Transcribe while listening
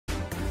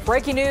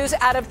Breaking news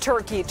out of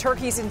Turkey.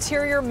 Turkey's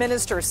interior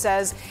minister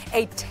says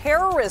a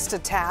terrorist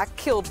attack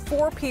killed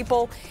 4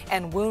 people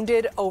and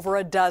wounded over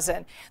a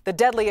dozen. The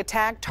deadly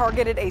attack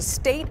targeted a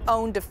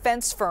state-owned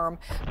defense firm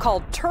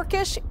called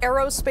Turkish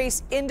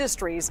Aerospace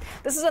Industries.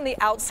 This is on the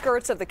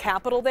outskirts of the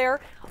capital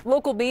there.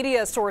 Local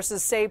media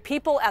sources say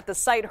people at the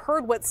site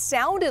heard what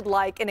sounded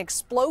like an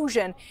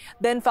explosion,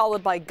 then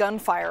followed by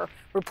gunfire.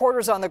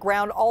 Reporters on the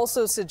ground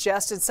also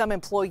suggested some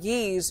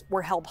employees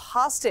were held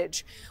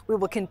hostage. We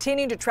will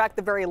continue to track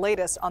the very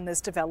latest on this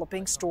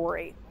developing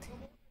story.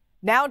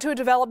 Now to a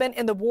development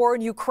in the war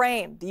in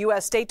Ukraine. The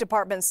U.S. State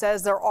Department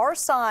says there are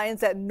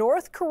signs that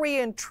North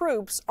Korean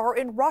troops are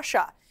in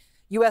Russia.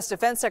 U.S.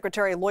 Defense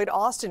Secretary Lloyd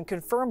Austin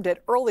confirmed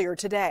it earlier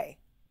today.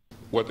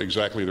 What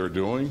exactly they're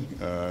doing,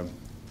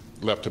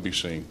 left to be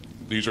seen.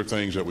 These are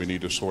things that we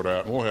need to sort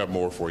out. We'll have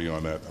more for you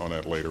on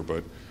that later.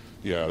 But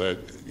yeah, that,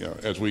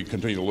 as we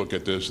continue to look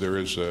at this, there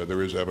is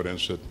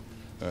evidence that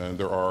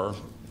there are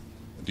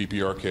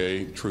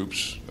DPRK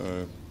troops,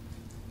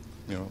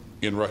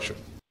 in Russia.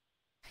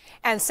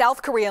 And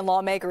South Korean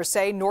lawmakers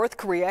say North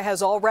Korea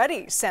has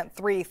already sent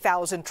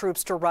 3,000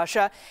 troops to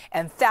Russia,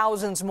 and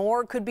thousands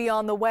more could be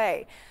on the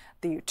way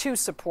to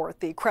support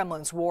the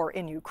Kremlin's war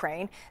in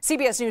Ukraine.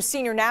 CBS News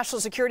senior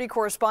national security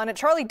correspondent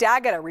Charlie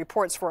D'Agata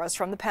reports for us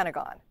from the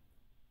Pentagon.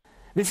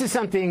 This is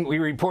something we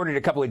reported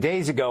a couple of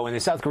days ago when the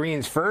South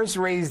Koreans first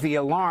raised the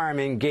alarm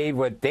and gave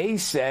what they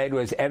said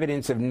was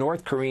evidence of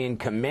North Korean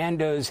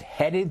commandos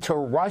headed to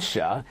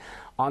Russia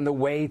on the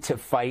way to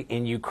fight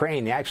in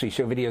Ukraine. They actually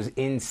show videos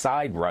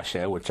inside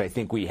Russia, which I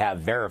think we have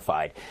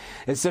verified.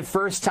 It's the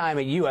first time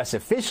a U.S.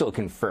 official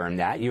confirmed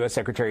that. U.S.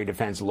 Secretary of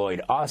Defense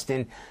Lloyd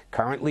Austin,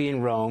 currently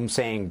in Rome,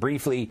 saying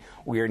briefly,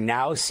 we are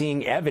now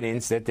seeing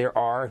evidence that there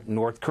are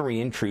North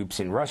Korean troops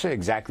in Russia.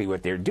 Exactly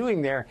what they're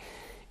doing there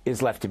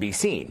is left to be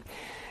seen.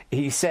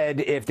 He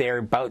said if they're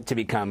about to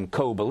become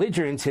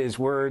co-belligerents, his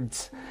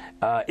words,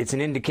 it's an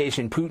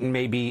indication Putin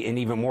may be in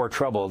even more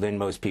trouble than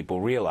most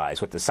people realize.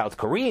 What the South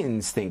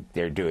Koreans think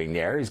they're doing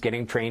there is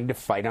getting trained to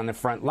fight on the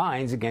front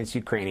lines against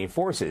Ukrainian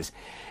forces.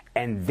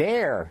 And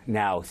they're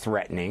now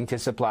threatening to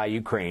supply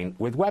Ukraine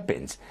with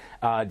weapons.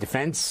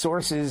 Defense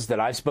sources that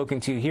I've spoken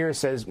to here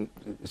says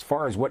as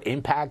far as what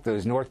impact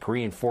those North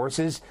Korean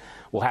forces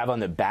will have on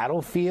the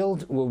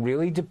battlefield will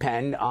really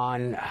depend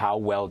on how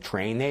well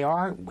trained they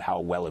are,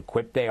 how well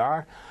equipped they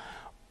are,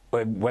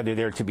 whether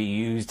they're to be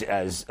used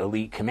as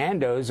elite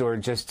commandos or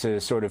just to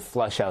sort of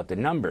flush out the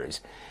numbers.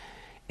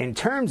 In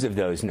terms of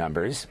those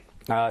numbers,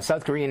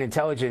 South Korean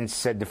intelligence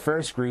said the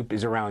first group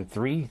is around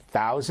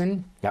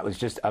 3,000. That was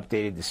just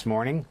updated this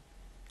morning.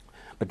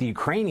 But the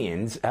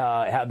Ukrainians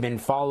have been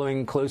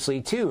following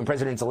closely, too. And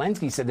President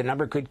Zelensky said the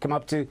number could come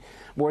up to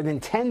more than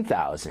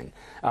 10,000.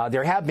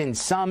 There have been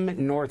some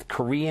North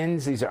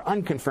Koreans. These are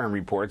unconfirmed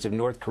reports of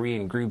North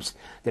Korean groups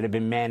that have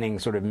been manning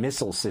sort of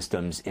missile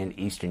systems in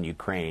eastern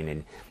Ukraine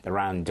and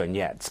around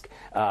Donetsk.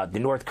 The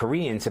North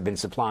Koreans have been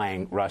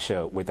supplying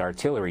Russia with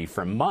artillery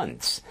for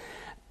months.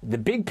 The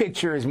big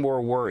picture is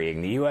more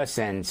worrying. The U.S.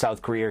 and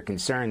South Korea are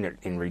concerned that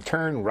in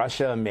return,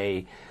 Russia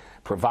may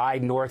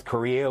provide North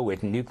Korea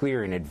with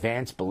nuclear and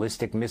advanced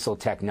ballistic missile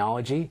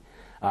technology.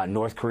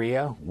 North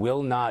Korea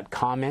will not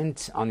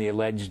comment on the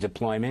alleged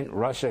deployment.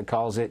 Russia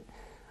calls it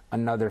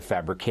another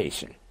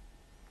fabrication.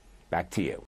 Back to you.